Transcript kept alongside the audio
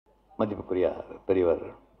மதிப்புக்குரிய பெரியவர்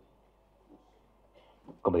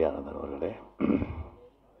குமரி ஆனந்தன் அவர்களே,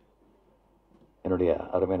 என்னுடைய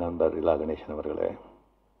அருமை நண்பர் இலா கணேசன் அவர்களே,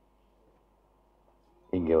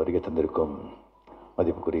 இங்கே வருகை தந்திருக்கும்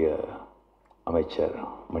மதிப்புக்குரிய அமைச்சர்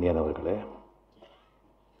மணியன் அவர்களே,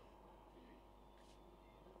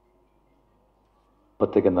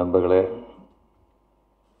 பத்திரிகை நண்பர்களே,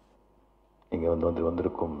 இங்கே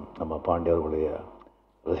வந்திருக்கும் நம்ம பாண்டியர்களுடைய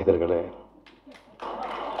ரசிகர்களே,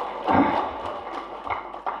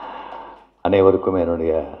 அனைவருக்கும்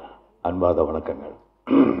என்னுடைய அன்பாத வணக்கங்கள்.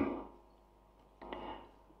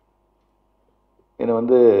 என்னை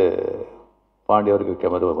பாண்டியவருக்கு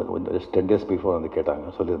 10 days பிஃபோர் கேட்டாங்க,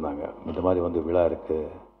 சொல்லியிருந்தாங்க இந்த மாதிரி விழா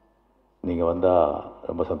இருக்குது, நீங்கள் வந்தால்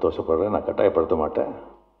ரொம்ப சந்தோஷப்படுறேன், நான் கட்டாயப்படுத்த மாட்டேன்,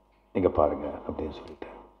 நீங்கள் பாருங்கள் அப்படின்னு சொல்லிட்டு.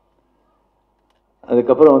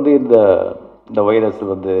 அதுக்கப்புறம் இந்த வைரஸ்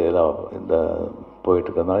எல்லாம் இந்த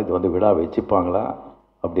போயிட்டுருக்கிறதுனால இது விழா வச்சுப்பாங்களா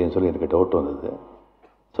அப்படின்னு சொல்லி எனக்கு டவுட் வந்தது.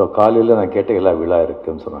 ஸோ காலையில் நான் கேட்ட எல்லா விழா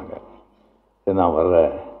இருக்குதுன்னு சொன்னாங்க. சரி நான்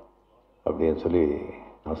வர்றேன் அப்படின்னு சொல்லி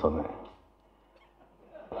நான் சொன்னேன்.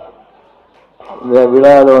 இந்த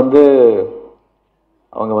விழாவில்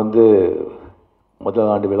அவங்க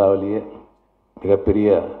முதல் ஆண்டு விழாவிலேயே மிகப்பெரிய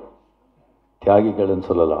தியாகிகள்னு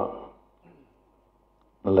சொல்லலாம்.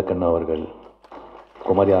 நல்லக்கண்ணு அவர்கள்,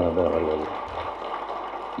 குமரி ஆனந்தன் அவர்கள்,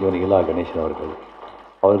 இலா கணேசன் அவர்கள்,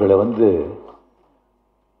 அவர்களை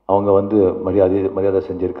அவங்க மரியாதை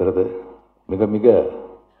செஞ்சுருக்கிறது மிக மிக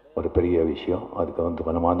ஒரு பெரிய விஷயம். அதுக்கு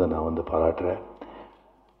மனமார்ந்த நான் பாராட்டுறேன்.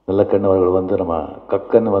 நல்லக்கண்ணு அவர்கள் நம்ம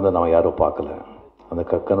கக்கன்னு நம்ம யாரும் பார்க்கல, அந்த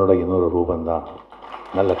கக்கனோட இன்னொரு ரூபந்தான்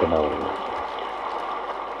நல்லக்கண்ணு அவர்கள்.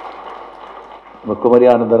 நம்ம குமரி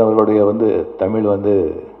ஆனந்தன் அவர்களுடைய தமிழ்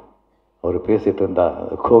அவர் பேசிகிட்டு இருந்தால்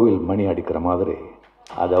கோவில் மணி அடிக்கிற மாதிரி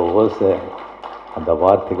அதை ஓசை, அந்த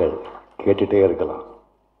வார்த்தைகள் கேட்டுகிட்டே இருக்கலாம்.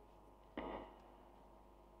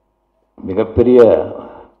 மிகப்பெரிய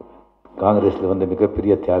காங்கிரஸில்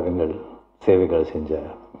மிகப்பெரிய தியாகங்கள், சேவைகள் செஞ்ச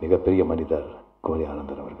மிகப்பெரிய மனிதர் குமரி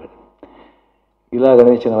ஆனந்தன் அவர்கள். இலா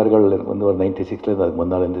கணேசன் அவர்கள் ஒரு 96 அதுக்கு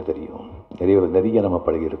முன்னாலேருந்து தெரியும், நிறைய நம்ம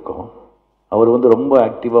பழகியிருக்கோம். அவர் ரொம்ப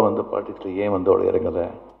ஆக்டிவாக பாலிட்டிக்ஸில் ஏன் அவர் இறங்கலை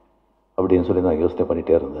அப்படின்னு சொல்லி நான் யோசனை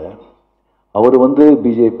பண்ணிகிட்டே இருந்தேன். அவர்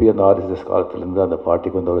பிஜேபி அந்த ஆர்எஸ்எஸ் காலத்துலேருந்து அந்த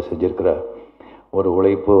பார்ட்டிக்கு அவர் செஞ்சுருக்கிற ஒரு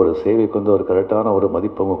உழைப்பு, ஒரு சேவைக்கு ஒரு கரெக்டான ஒரு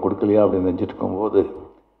மதிப்பு அவங்க கொடுக்கலையா அப்படின்னு நினச்சிட்டு இருக்கும்போது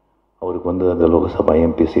அவருக்கு அந்த லோக்சபா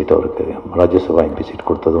எம்பி சீட், அவருக்கு ராஜ்யசபா எம்பி சீட்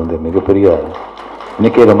கொடுத்தது மிகப்பெரிய,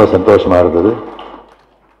 இன்றைக்கே ரொம்ப சந்தோஷமாக இருந்தது.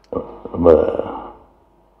 ரொம்ப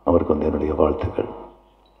அவருக்கு என்னுடைய வாழ்த்துக்கள்.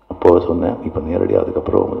 அப்போது சொன்னேன், இப்போ நேரடியாக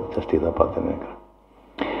அதுக்கப்புறம் ஜஸ்டி தான் பார்த்தேன்னு நினைக்கிறேன்.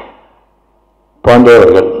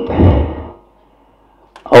 பாண்டியவர்கள்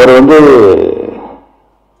அவர்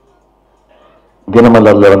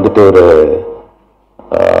தினமலரில் ஒரு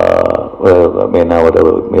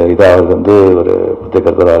இதாக ஒரு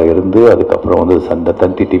புத்தகத்தராக இருந்து அதுக்கப்புறம்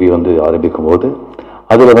தந்தி டிவி ஆரம்பிக்கும் போது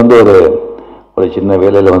அதில் ஒரு சின்ன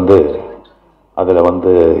வேலையில் அதில்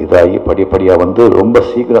இதாகி படிப்படியாக ரொம்ப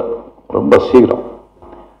சீக்கிரம்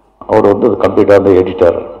அவர் கம்ப்ளீட்டாக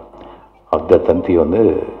எடிட்டர் ஆஃப் த தந்தி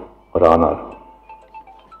ஒரு ஆனார்.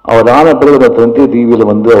 அவர் ஆன பிறகு அந்த தந்தி டிவியில்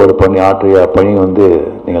அவர் ஆற்றிய பணி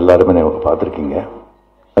நீங்கள் எல்லாருமே நமக்கு பார்த்துருக்கீங்க.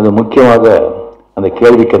 அது முக்கியமாக அந்த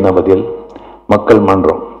கேள்விக்கு என்ன பதில், மக்கள்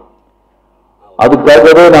மன்றம்,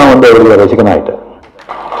 அதுக்காகவே நான் அவருடைய ரசிகன் ஆகிட்டேன்.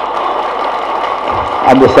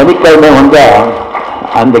 அந்த சனிக்கிழமை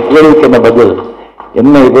அந்த கேள்விக்கு என்ன பதில்,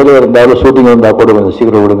 என்ன வேலை இருந்தாலும் ஷூட்டிங் இருந்தால் கூட கொஞ்சம்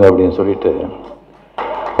சீக்கிரம் விடுங்க அப்படின்னு சொல்லிட்டு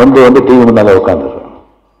டிவி முன்னால் உட்காந்துடுறேன்.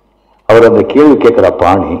 அவர் அந்த கேள்வி கேட்குற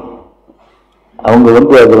பாணி, அவங்க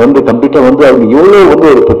அது கம்ப்ளீட்டாக அவங்க எவ்வளோ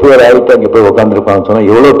ஒரு ப்ரிப்பேர் ஆகிட்டு அங்கே போய் உட்காந்துருப்பாங்கன்னு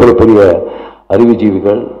சொன்னால் எவ்வளோ பெரிய பெரிய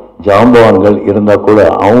அறிவுஜீவிகள், ஜாம்பவான்கள் இருந்தால் கூட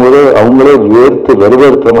அவங்களே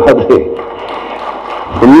வெறுவேற்ற மாதிரி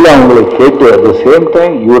ஃபுல்லாக அவங்களை கேட்டு அட் த சேம்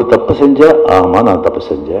டைம் இவர் தப்பு செஞ்சேன், ஆமாம் நான் தப்பு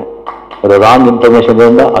செஞ்சேன், ஒரு ராங் இன்ஃபர்மேஷன்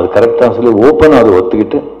இருந்தால் அது கரெக்டாக சொல்லி ஓப்பனாக அதை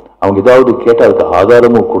ஒத்துக்கிட்டு அவங்க ஏதாவது கேட்டால் அதுக்கு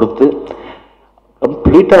ஆதாரமும் கொடுத்து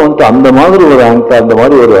கம்ப்ளீட்டாக அந்த மாதிரி ஒரு அந்த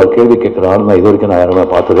மாதிரி ஒரு கேள்வி கேட்குற ஆள் நான் இது வரைக்கும் நான் யாருமே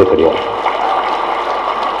பார்த்ததே கிடையாது.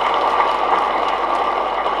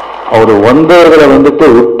 அவர் வந்தவர்களை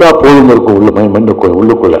விட்டா போதும் இருக்கும்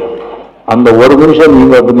உள்ளுக்குள்ள அந்த ஒரு நிமிஷம்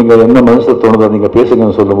நீங்க என்ன மனசு தோணுதோ நீங்க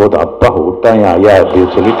பேசுங்கன்னு சொல்லும் போது அப்பா விட்டாங்க ஐயா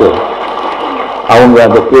அப்படின்னு சொல்லிட்டு அவங்க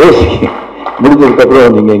அந்த பேசி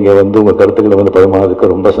முடிஞ்சதுக்கப்புறம் நீங்க இங்க உங்க கருத்துக்களை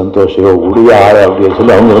பரிமாறதுக்கு ரொம்ப சந்தோஷம் உடைய அப்படின்னு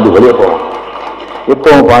சொல்லி அவங்க வெளியே போவாங்க.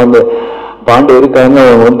 எப்போ பாண்டு இருக்காங்க,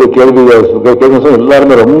 அவங்க கேள்வி கேட்க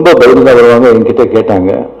எல்லாருமே ரொம்ப பயந்துதான் வருவாங்க. என்கிட்ட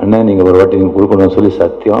கேட்டாங்க, அண்ணா நீங்க ஒரு வாட்டி நீங்க கொடுக்கணும்னு சொல்லி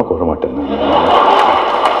சத்தியமா கூற மாட்டேன்,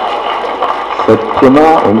 சத்தியமா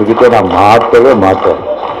உங்ககிட்ட நான் மாட்டவே மாட்டேன்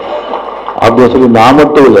அப்படின்னு சொல்லி நான்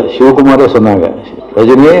மட்டும் இல்லை, சிவகுமாரே சொன்னாங்க,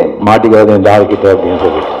 ரஜினியே மாட்டிக்காது இந்த ஆள்கிட்ட அப்படின்னு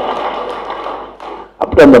சொல்லி.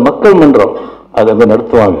 அந்த மக்கள் மன்றம் அதை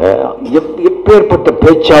நடத்துவாங்க. எப்பேற்பட்ட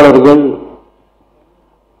பேச்சாளர்கள்,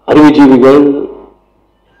 அறிவுஜீவிகள்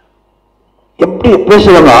எப்படி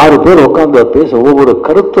பேசுவாங்க. 6 பேர் உட்காந்து பேச, ஒவ்வொரு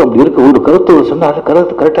கருத்து அப்படி இருக்கு. ஒரு கருத்து சொன்னா அது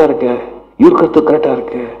கருத்து கரெக்டா இருக்கு, இவர் கருத்து கரெக்டா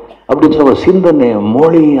இருக்கு அப்படின்னு சொல்ல சிந்தனை,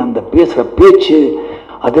 மொழி, அந்த பேசுற பேச்சு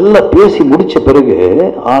அதெல்லாம் பேசி முடிச்ச பிறகு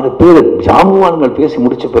 6 பேர் ஜாமுவான்கள் பேசி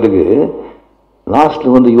முடிச்ச பிறகு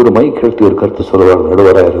லாஸ்ட்ல வந்து இவர் மைக் எடுத்து ஒரு கருத்து சொல்லுவார்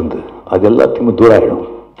நடுவராக இருந்து. அது எல்லாத்தையுமே தூராயிடும்.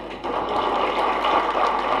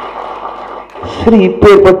 சரி,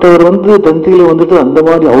 இப்பேற்பட்டவர் வந்து தந்தியில வந்துட்டு அந்த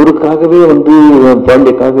மாதிரி அவருக்காகவே வந்து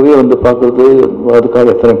பாண்டியக்காகவே வந்து பார்க்கறது,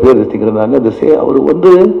 அதுக்காக எத்தனை பேர் எடுத்துக்கிறாங்க. அவர்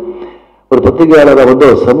வந்து ஒரு பத்திரிகையாளரை வந்து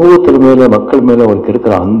சமூகத்தின் மேல, மக்கள் மேல அவருக்கு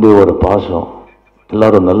இருக்கிற அன்பு, ஒரு பாசம்,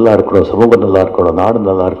 எல்லாரும் நல்லா இருக்கணும், சமூகம் நல்லா இருக்கணும், நாடு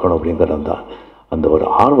நல்லா இருக்கணும் அப்படிங்கிற அந்த ஒரு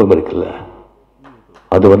ஆர்வம் இருக்குல்ல,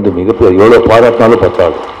 அது வந்து மிகப்பெரிய எவ்வளவு பாராட்டினாலும்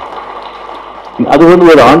பத்தாது. அது வந்து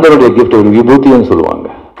ஒரு ஆண்டவருடைய கிஃப்ட், ஒரு விபூத்தின்னு சொல்லுவாங்க.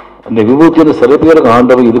 அந்த விபூத்தின்னு சில பேருக்கு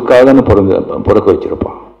ஆண்டவர் இதுக்காக பிறக்க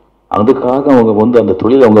வச்சிருப்பான். அதுக்காக அவங்க வந்து அந்த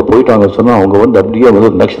தொழில் அவங்க போயிட்டாங்க சொன்னா அவங்க வந்து அப்படியே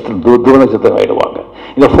வந்து நட்சத்திரம், தூர நட்சத்திரம் ஆயிடுவாங்க.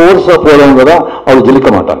 இந்த ஃபோர்ஸா போறவங்க தான் அவங்க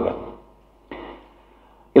ஜெயிக்க மாட்டாங்க.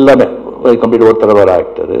 எல்லாமே கம்ப்ளீட், ஒருத்தர் ஒரு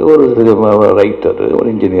ஆக்டர், ஒரு ரைட்டரு, ஒரு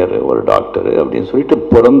இன்ஜினியர், ஒரு டாக்டர் அப்படின்னு சொல்லிட்டு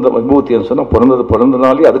பிறந்த விபூத்தின்னு சொன்னா பிறந்த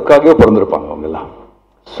நாளே அதுக்காகவே பிறந்திருப்பாங்க அவங்க எல்லாம்.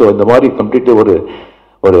 ஸோ இந்த மாதிரி கம்ப்ளீட்டு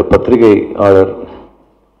ஒரு பத்திரிகையாளர்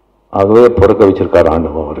ஆகவே பிறக்க வச்சிருக்காரு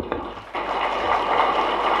ஆண்டவன் அவருக்கு.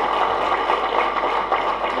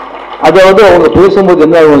 அதாவது அவங்க பேசும்போது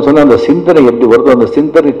என்ன ஆகும் சொன்னா, அந்த சிந்தனை எப்படி வருதோ அந்த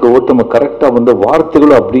சிந்தனைக்கு ஓட்டமா கரெக்டா வந்து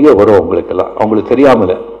வார்த்தைகளும் அப்படியே வரும் அவங்களுக்கு எல்லாம், அவங்களுக்கு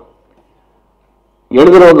தெரியாமல.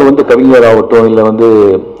 எழுதுறவங்க வந்து கவிஞர் ஆகட்டும், இல்லை வந்து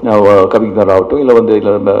கவிஞர் ஆகட்டும், இல்லை வந்து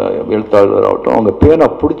எழுத்தாளர் ஆகட்டும், அவங்க பேனா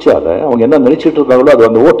பிடிச்சால அவங்க என்ன நினைச்சிட்டு இருந்தாங்களோ அது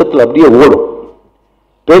அந்த ஓட்டத்தில் அப்படியே ஓடும்.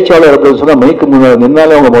 பேச்சாளர் அப்படின்னு சொன்னா மைக்கு முன்னாடி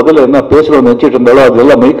நின்னாலே அவங்க முதல்ல என்ன பேசுறவங்க நினைச்சிட்டு இருந்தாலும் அது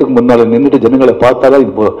எல்லாம் மைக்கு முன்னால நின்றுட்டு ஜனங்களை பார்த்தாலே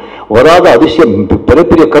இது வராத அதிசயம்,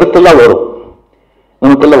 பெரிய கருத்தெல்லாம் வரும்.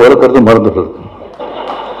 நமக்கெல்லாம் ஒரு கருத்து மறந்துடுறது.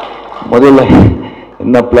 முதல்ல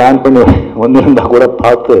என்ன பிளான் பண்ணி வந்திருந்தா கூட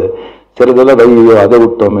பார்த்து சிறிதெல்லாம் ஐயோ அதை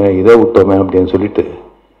விட்டோமே இதை விட்டோமே அப்படின்னு சொல்லிட்டு,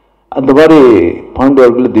 அந்த மாதிரி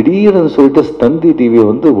பாண்டியர்கள் திடீர்னு சொல்லிட்டு தந்தி டிவியை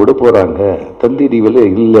வந்து விட போறாங்க, தந்தி டிவியில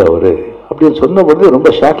இல்லை அவரு அப்படின்னு சொன்ன பொழுது ரொம்ப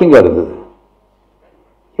ஷாக்கிங்கா இருந்தது.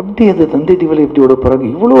 எப்படி அது தந்தி டிவியில் எப்படி விட போறாங்க,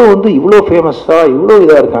 இவ்வளோ ஃபேமஸா இவ்வளோ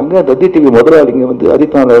இதாக இருக்காங்க. தந்தி டிவி முதலாளிங்க வந்து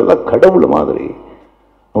அதிகாரிகள்லாம் கடவுள் மாதிரி,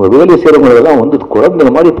 அவங்க வேலை செய்கிறவங்களெல்லாம் வந்து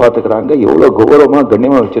குழந்தை மாதிரி பார்த்துக்கிறாங்க, எவ்வளோ கௌரவமாக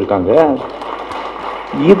கண்ணியமாக வச்சுருக்காங்க.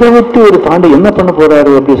 இதை விட்டு ஒரு தாண்டி என்ன பண்ண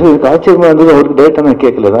போறாரு அப்படின்னு சொல்லி எனக்கு ஆச்சரியமா இருந்தது. அவருக்கு டேட்டா நான்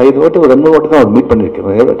கேட்கல, நான் இது மட்டும் ஒரு 2 மட்டும் தான் அவர் மீட்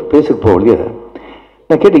பண்ணியிருக்கேன், பேசுக்கு போகலையே.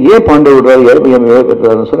 நான் கேட்டு ஏன் பாண்டே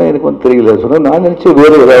விடுறாரு சொன்னா எனக்கு வந்து தெரியல சொன்னா, நான் நினைச்சு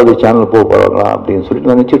வேறு ஏதாவது சேனல் போக போறாங்களா அப்படின்னு சொல்லிட்டு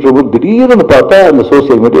நான் நினைச்சிட்டு இருக்கும். திடீர்னு பார்த்தா அந்த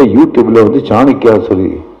சோசியல் மீடியா யூடியூப்ல வந்து சாணக்கியா சொல்லி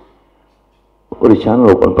ஒரு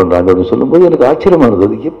சேனல் ஓப்பன் பண்றாங்க அப்படின்னு சொல்லும்போது எனக்கு ஆச்சரியமா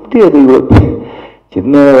இருந்தது. எப்படி அது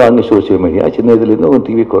சின்ன அங்கே சோசியல் மீடியா சின்ன இதுல இருந்து அவங்க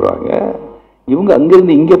டிவிக்கு வர்றாங்க, இவங்க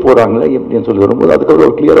அங்கிருந்து இங்கே போறாங்களே எப்படின்னு சொல்லி வரும்போது அதுக்கப்புறம்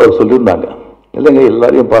ஒரு கிளியரா அவர் சொல்லியிருந்தாங்க. இல்லைங்க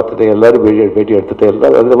எல்லாரையும் பார்த்துட்டு எல்லாரும் பேட்டி எடுத்துட்டு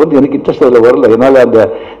எல்லாரும் அதில் வந்து எனக்கு இன்ட்ரெஸ்ட் அதில் வரல. என்னால் அந்த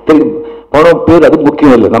பணம் பேர் அது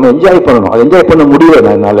முக்கியம் இல்லை, நம்ம என்ஜாய் பண்ணணும், அது என்ஜாய் பண்ண முடியல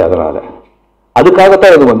நான் என்னால். அதனால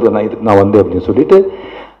அதுக்காகத்தான் இது வந்து நான் வந்து அப்படின்னு சொல்லிட்டு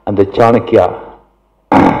அந்த சாணக்கியா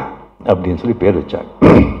அப்படின்னு சொல்லி பேர் வச்சாங்க.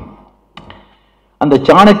 அந்த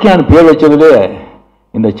சாணக்கியான்னு பேர் வச்சதுல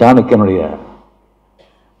இந்த சாணக்கியனுடைய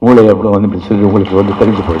மூளை அப்படி வந்து சொல்லி உங்களுக்கு வந்து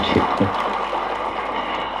தெரிஞ்சு போச்சு.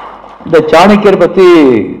 இந்த சாணக்கியர் பற்றி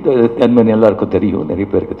எல்லாருக்கும் தெரியும், நிறைய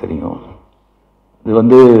பேருக்கு தெரியும். இது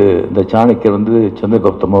வந்து இந்த சாணக்கியர் வந்து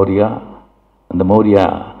சந்திரகுப்த மௌரியா, அந்த மௌரியா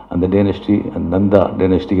அந்த டைனஸ்டி, அந்த நந்தா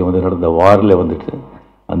டைனஸ்டியை வந்து நடந்த வாரில் வந்துட்டு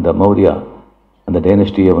அந்த மௌரியா அந்த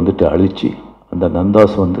டைனஸ்டியை வந்துட்டு அழிச்சு அந்த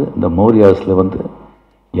நந்தாஸ் வந்து இந்த மௌரியாஸில் வந்து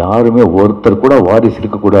யாருமே ஒருத்தர் கூட வாரிசு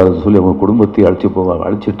இருக்கக்கூடாதுன்னு சொல்லி அவங்க குடும்பத்தை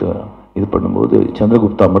அழிச்சிட்டு இது பண்ணும்போது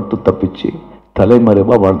சந்திரகுப்தா மட்டும் தப்பிச்சு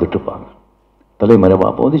தலைமறைவாக வாழ்ந்துட்டு இருப்பாங்க. தலைமறைவாக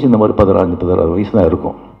அப்போ வந்து இந்த மாதிரி 15-16 வயசு தான்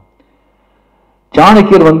இருக்கும்.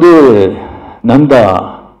 சாணக்கியர் வந்து நந்தா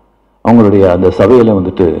அவங்களுடைய அந்த சபையில்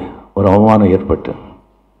வந்துட்டு ஒரு அவமானம் ஏற்பட்டு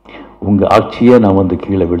உங்கள் ஆட்சியே நான் வந்து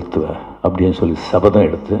கீழே வீழ்த்துவேன் அப்படின்னு சொல்லி சபதம்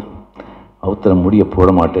எடுத்து அவத்தனை முடிய போட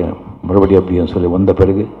மாட்டேன் மறுபடியும் அப்படின்னு சொல்லி வந்த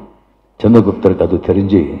பிறகு சந்திரகுப்தருக்கு அது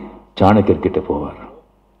தெரிஞ்சு சாணக்கியர்கிட்ட போவார்.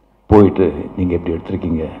 போயிட்டு நீங்கள் எப்படி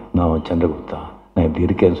எடுத்திருக்கீங்க, நான் சந்திரகுப்தா நான் இப்படி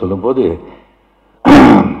இருக்கேன்னு சொல்லும்போது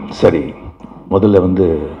சரி முதல்ல வந்து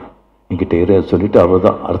என்கிட்ட இரு சொல்லிட்டு அவர்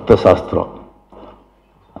தான் அர்த்த சாஸ்திரம்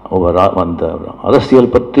அந்த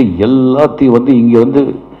அரசியல் பற்றி எல்லாத்தையும் வந்து இங்கே வந்து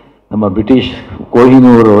நம்ம பிரிட்டிஷ்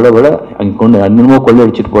கோஹினூரோட விட அங்கே கொண்டு இன்னமும் கொள்ளை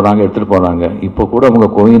அடிச்சுட்டு போகிறாங்க, எடுத்துகிட்டு போகிறாங்க. இப்போ கூட அவங்க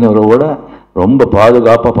கோஹினூரோட ரொம்ப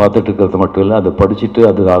பாதுகாப்பாக பார்த்துட்டு இருக்கிறது மட்டும் இல்லை, அதை படிச்சுட்டு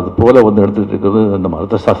அது போல் வந்து எடுத்துகிட்டு இருக்கிறது அந்த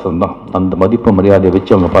மருத்துவ சாஸ்திரம் தான். அந்த மதிப்பு மரியாதையை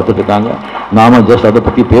வச்சு அவங்க பார்த்துட்டு இருக்காங்க. நாம ஜஸ்ட் அதை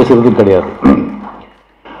பற்றி பேசுகிறதும் கிடையாது.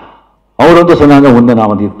 அவர் வந்து சொன்னாங்க, ஒன்று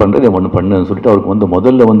நான் வந்து இது பண்ணுறது ஒன்று பண்ணுன்னு சொல்லிட்டு அவருக்கு வந்து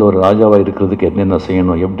முதல்ல வந்து ஒரு ராஜாவாக இருக்கிறதுக்கு என்னென்ன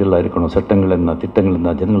செய்யணும், எப்படிலாம் இருக்கணும், சட்டங்கள் என்ன, திட்டங்கள்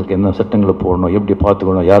என்ன, ஜனங்களுக்கு என்ன சட்டங்களை போடணும், எப்படி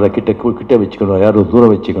பார்த்துக்கணும், யாரை கிட்ட வச்சுக்கணும், யாரும்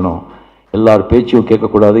தூரம் வச்சுக்கணும், எல்லார் பேச்சும்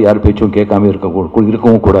கேட்கக்கூடாது, யார் பேச்சும் கேட்காம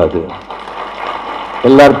இருக்கவும் கூடாது,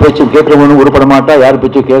 எல்லார் பேச்சும் கேட்குறவனும் உருப்பட மாட்டா, யார்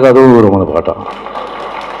பேச்சும் கேட்காதவும் உருப்பட மாட்டான்.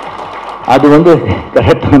 அது வந்து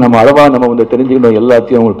கரெக்டாக நம்ம அளவாக நம்ம வந்து தெரிஞ்சுக்கணும்.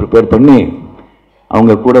 எல்லாத்தையும் அவங்க ப்ரிப்பேர் பண்ணி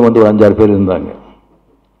அவங்க கூட வந்து ஒரு 5-6 பேர் இருந்தாங்க.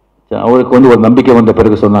 அவருக்கு வந்து ஒரு நம்பிக்கை வந்த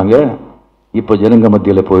பிறகு சொன்னாங்க, இப்போ ஜனங்க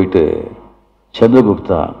மத்தியில் போயிட்டு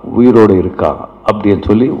சந்திரகுப்தா உயிரோடு இருக்கா அப்படின்னு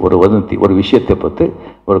சொல்லி ஒரு வதந்தி, ஒரு விஷயத்தை பற்றி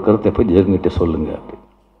ஒரு கருத்தை போய் ஜனங்கிட்ட சொல்லுங்க.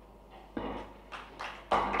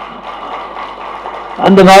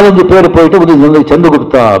 அந்த 4-5 பேர் போயிட்டு வந்து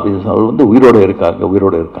சந்திரகுப்தா அப்படின்னு அவர் வந்து உயிரோடு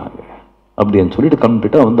இருக்காங்க அப்படின்னு சொல்லிட்டு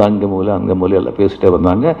கம்ப்ளீட்டாக வந்து அங்கே மூலை எல்லாம் பேசிட்டே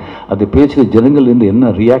வந்தாங்க. அது பேசி ஜனங்கள்லேருந்து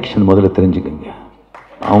என்ன ரியாக்ஷன் முதல்ல தெரிஞ்சுக்கோங்க.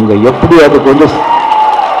 அவங்க எப்படி அதுக்கு வந்து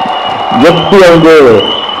எப்படி அவங்க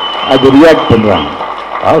அது ரியாக்ட் பண்ணுறாங்க.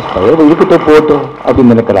 இருக்கட்டும் போட்டோம்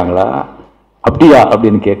அப்படின்னு நினைக்கிறாங்களா, அப்படியா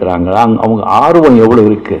அப்படின்னு கேட்குறாங்களா, அவங்க ஆர்வம் எவ்வளோ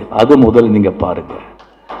இருக்கு அது முதல்ல நீங்கள் பாருங்க.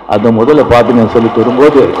 அதை முதல்ல பார்த்துங்க சொல்லிட்டு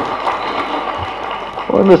வரும்போது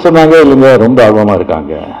ஒன்று சொன்னாங்க, இல்லைங்க ரொம்ப ஆர்வமாக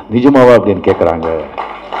இருக்காங்க, நிஜமாவா அப்படின்னு கேட்குறாங்க,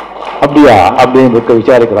 அப்படியா அப்படின்னு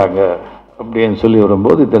விசாரிக்கிறாங்க அப்படின்னு சொல்லி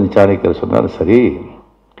வரும்போது சாணக்கியர் சொன்னார், சரி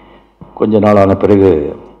கொஞ்ச நாள் ஆன பிறகு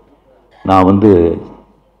நான் வந்து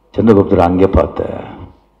சந்திரகுப்தர் அங்கே பார்த்தேன்,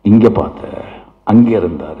 இங்கே பார்த்தேன், அங்கே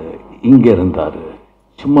இருந்தார், இங்கே இருந்தார்,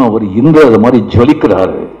 சும்மா ஒரு இந்திர மாதிரி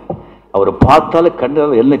ஜொலிக்கிறாரு, அவரை பார்த்தாலே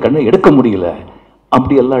கண்ணை எடுக்க முடியல,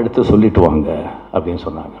 அப்படி எல்லாம் எடுத்து சொல்லிட்டு வாங்க அப்படின்னு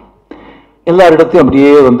சொன்னாங்க. எல்லா இடத்தையும்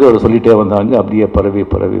அப்படியே வந்து அவர் சொல்லிட்டே வந்தாங்க. அப்படியே பரவி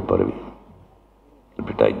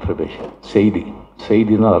இன்ஃபர்மேஷன்,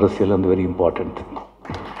 செய்தி தான் அரசியல் வந்து வெரி இம்பார்ட்டன்ட்.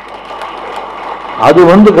 அது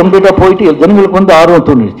வந்து கம்ப்ளீட்டாக போயிட்டு ஜனங்களுக்கு வந்து ஆர்வம்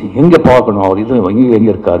தோணுச்சு, எங்கே பார்க்கணும், அவர் இது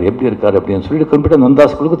எங்கே இருக்கார், எப்படி இருக்கார் அப்படின்னு சொல்லிட்டு கம்ப்ளீட்டாக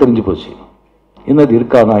நந்தாஸ்களுக்கு தெரிஞ்சு போச்சு, என்னது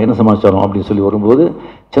இருக்காரா, என்ன சமாச்சாரம் அப்படின்னு சொல்லி வரும்போது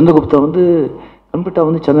சந்திரகுப்தா வந்து கம்ப்ளீட்டாக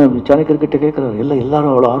வந்து சாணக்கியர்கிட்ட கேட்குறாரு,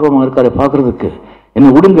 எல்லாரும் அவ்வளோ ஆர்வமாக இருக்காரு பார்க்குறதுக்கு, என்ன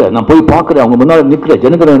விடுங்க நான் போய் பார்க்குறேன், அவங்க முன்னால் நிற்கிறேன்,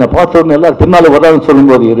 ஜனங்களை என்னை பார்த்தோன்னு எல்லாரும் பின்னால் வராதுன்னு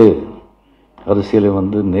சொல்லும்போது இரு, அரசியலை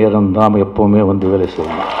வந்து நேரம் தான் எப்போவுமே வந்து வேலை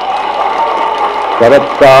செய்யணும்,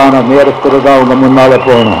 கரெக்டான நேரத்தில் தான் அவங்க முன்னால்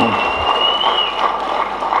போகணும்.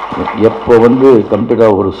 எப்போ வந்து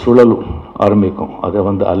கம்ப்ளீட்டாக ஒரு சுழல் ஆரம்பிக்கும், அதை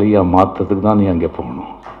வந்து அலையாக மாற்றுறதுக்கு தான் நீ அங்கே போகணும்,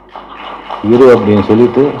 இரு அப்படின்னு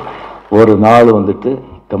சொல்லிட்டு ஒரு நாள் வந்துட்டு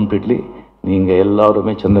கம்ப்ளீட்லி நீங்கள்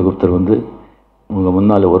எல்லாருமே சந்திரகுப்தர் வந்து உங்கள்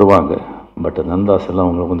முன்னால் வருவாங்க, பட் நந்தாஸ் எல்லாம்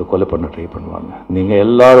அவங்களை வந்து கொலை பண்ண ட்ரை பண்ணுவாங்க, நீங்கள்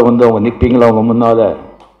எல்லாரும் வந்து அவங்க நிற்பீங்களா, அவங்க முன்னால்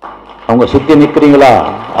அவங்க சுற்றி நிற்கிறீங்களா,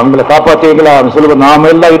 அவங்கள காப்பாற்றுவீங்களா அப்படின்னு சொல்லுவோம், நாம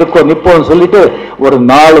எல்லாம் இருக்கோம் நிற்போம்னு சொல்லிட்டு ஒரு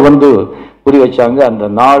நாள் வந்து புரி வச்சாங்க. அந்த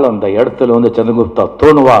நாள் அந்த இடத்துல வந்து சந்திரகுப்தா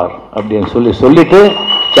தோணுவார் அப்படின்னு சொல்லிட்டு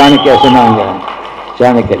சாணக்கியா சொன்னாங்க,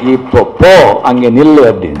 சாணக்கியா இப்போ போ அங்கே நில்லு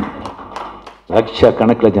அப்படின்னு.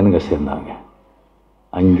 லட்சக்கணக்கில் ஜனங்க சேர்ந்தாங்க.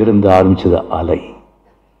 அங்கிருந்து ஆரம்பிச்சது அலை.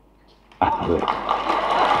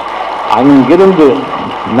 அங்கிருந்து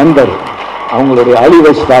நண்பர் அவங்களுடைய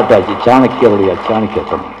அழிவை ஸ்டார்ட் ஆச்சு. சாணக்கிய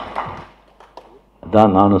சொன்னாங்க,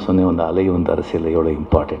 அதான் நானும் சொன்னேன், அந்த அலை வந்து அரசியல் எவ்வளோ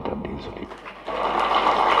இம்பார்ட்டன்ட் அப்படின்னு சொல்லி.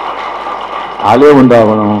 அலை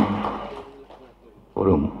உண்டாகணும்,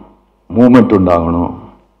 ஒரு மூமெண்ட் உண்டாகணும்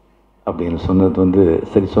அப்படின்னு சொன்னது வந்து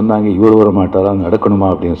சரி சொன்னாங்க. இவர் வர மாட்டாரா, நடக்கணுமா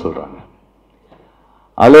அப்படின்னு சொல்கிறாங்க.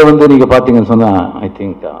 அலை வந்து நீங்கள் பார்த்தீங்கன்னு சொன்னால் ஐ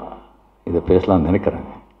திங்க் இதை பேசலாம்னு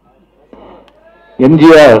நினைக்கிறாங்க.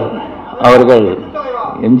 எம்ஜிஆர்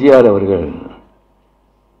அவர்கள்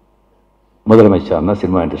முதலமைச்சர்னா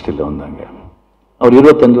சினிமா இண்டஸ்ட்ரியில் வந்தாங்க. அவர்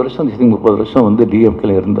 25 வருஷம் 30 வருஷம் வந்து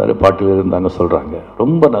டிஎம்கேல இருந்தார், பாட்டில் இருந்தாங்க சொல்கிறாங்க.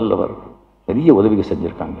 ரொம்ப நல்லவர், நிறைய உதவிகள்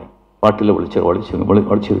செஞ்சுருக்காங்க, பாட்டில்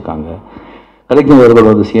வலிச்சிருக்காங்க. கலைஞர் அவர்கள்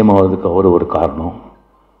வந்து சிஎம் ஆகிறதுக்கு அவர் ஒரு காரணம்.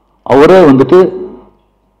 அவரே வந்துட்டு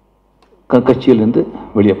கட்சியிலேருந்து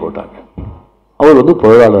வெளியே போட்டாங்க. அவர் வந்து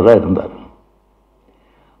பொருளாளராக இருந்தார்.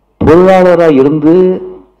 பொருளாளராக இருந்து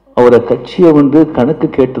அவரை கட்சியை வந்து கணக்கு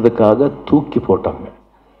கேட்டதுக்காக தூக்கி போட்டாங்க.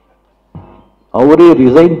 அவரே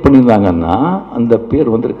ரிசைன் பண்ணியிருந்தாங்கன்னா அந்த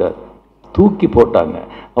பேர் வந்திருக்காரு. தூக்கி போட்டாங்க.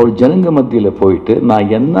 அவர் ஜனங்க மத்தியில் போயிட்டு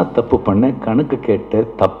நான் என்ன தப்பு பண்ணேன், கணக்கு கேட்ட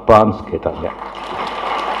தப்பான்னு கேட்டாங்க.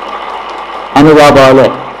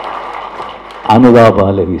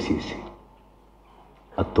 அனுதாபால விசிசி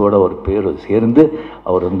அத்தோட ஒரு பேர் சேர்ந்து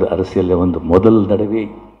அவர் வந்து அரசியலில் வந்து முதல் தடவை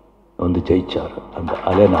வந்து ஜெயிச்சார். அந்த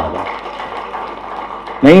அலைனால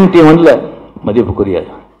 91 மதிப்புக்குரிய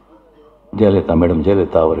மேடம்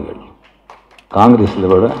ஜெயலலிதா அவர்கள்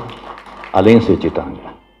காங்கிரஸில் விட அலையன்ஸ் வச்சுட்டாங்க.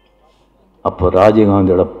 அப்போ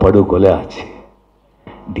ராஜீவ்காந்தியோட படுகொலை ஆச்சு.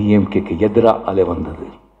 டிஎம்கேக்கு எதிராக அலை வந்தது.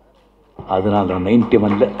 அதனால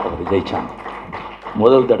 91 அவர் ஜெயிச்சாங்க.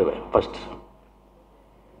 முதல் தடவை ஃபர்ஸ்ட்.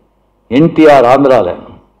 என்டிஆர் ஆந்திராவில்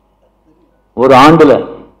ஒரு ஆண்டில்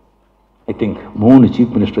ஐ திங்க் 3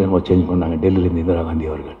 சீஃப் மினிஸ்டர் என்னவோ சேஞ்ச் பண்ணாங்க. டெல்லியிலேருந்து இந்திரா காந்தி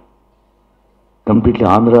அவர்கள். கம்ப்ளீட்லி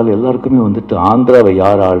ஆந்திராவில் எல்லாருக்குமே வந்துட்டு ஆந்திராவை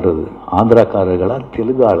யார் ஆள்றது, ஆந்திராக்காரர்களா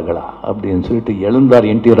தெலுங்கு ஆளுகளா அப்படின்னு சொல்லிட்டு எழுந்தார்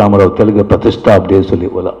என்டி ராமராவ் தெலுங்கு பிரதிஷ்டா அப்படின்னு சொல்லி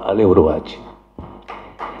ஒரு அலை உருவாச்சு.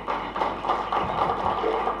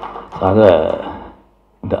 ஆக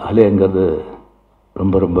இந்த அலைங்கிறது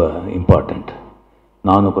ரொம்ப ரொம்ப இம்பார்ட்டண்ட்.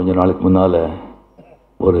 நானும் கொஞ்ச நாளுக்கு முன்னால்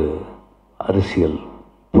ஒரு அரசியல்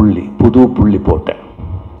புது புள்ளி போட்டேன்.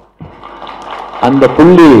 அந்த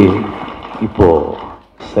புள்ளி இப்போ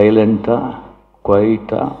சைலண்டாக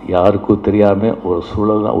குவைட்டாக யாருக்கும் தெரியாமல் ஒரு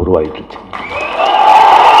சூழல்லாம் உருவாயிட்டுருச்சு.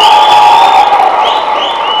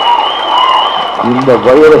 இந்த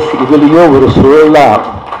வைரஸ் இதுலேயும் ஒரு சூழலாக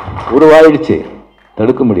உருவாயிடுச்சு.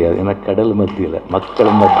 தடுக்க முடியாது. ஏன்னா கடல் மத்தியில்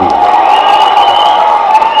மக்கள் மத்தியில்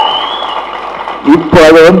இப்போ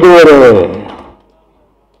அது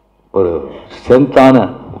ஒரு ஸ்ட்ரென்த்தான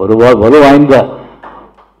ஒரு வலுவாய்ந்த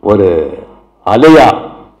ஒரு அலையா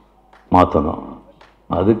மாற்றணும்.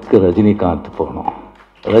 அதுக்கு ரஜினிகாந்த் போகணும்.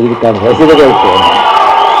 ரஜினிகாந்த் ரசிகர்கள் போகணும்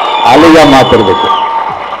அலையா மாற்றுறதுக்கு.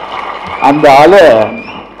 அந்த அலை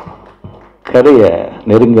கரையை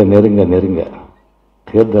நெருங்க நெருங்க நெருங்க,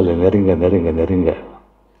 தேர்தலை நெருங்க நெருங்க நெருங்க,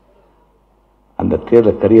 அந்த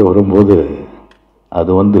தேர்தல் கரையை வரும்போது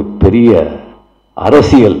அது பெரிய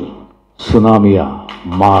அரசியல் சுனாமியா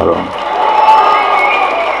மாறும்.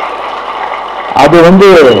 அது அந்த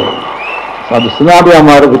சுனாமியா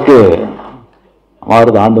மாறுறதுக்கு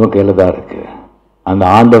ஆண்டவன் கையில் தான் இருக்கு. அந்த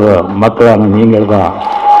ஆண்டவ மக்களான நீங்கள் தான்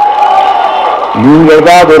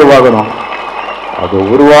அது உருவாகணும். அது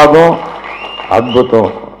உருவாகும்,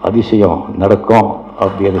 அற்புதம் அதிசயம் நடக்கும்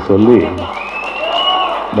அப்படின்னு சொல்லி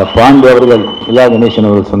இந்த பாண்டி அவர்கள், இலா கணேசன்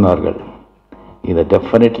அவர்கள் சொன்னார்கள். இதை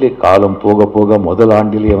டெஃபினெட்லி காலம் போக போக முதல்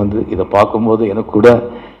ஆண்டிலேயே இதை பார்க்கும்போது எனக்கு கூட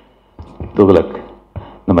துக்ளக்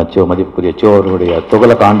நம்ம மதிப்புக்குரிய அவர்களுடைய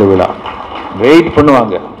துக்ளக் ஆண்டு விழா வெயிட்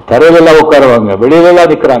பண்ணுவாங்க. தரையிலெல்லாம் உட்காருவாங்க, வெளியிலெல்லாம்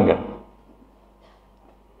நிற்கிறாங்க.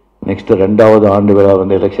 நெக்ஸ்ட் 2வது ஆண்டு விழா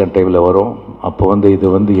எலெக்ஷன் டைமில் வரும். அப்போ இது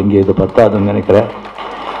எங்கே இது பத்தாதுன்னு நினைக்கிறேன்.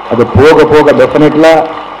 அது போக போக டெஃபினெட்லாக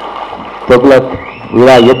துக்ளக்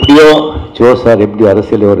விழா எப்படியோ சார் எப்படி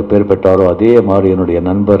அரசியல் ஒரு பேர் பெற்றாரோ அதே மாதிரி என்னுடைய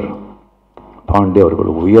நண்பர் பாண்டி அவர்கள்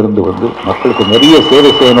உயர்ந்து மக்களுக்கு நிறைய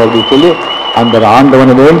சேவை செய்யணும் அப்படின்னு சொல்லி அந்த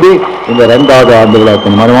ஆண்டவனை வேண்டி இந்த 2வது ஆண்டு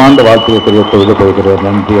விழாவின் மனமார்ந்த வாழ்த்துக்களை தெரிவித்து விடுபடுகிறேன்.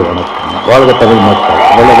 நன்றி, வணக்கம். வாழ்க தமிழ் மக்கள்,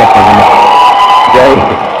 உலக தமிழ். ஜெய்.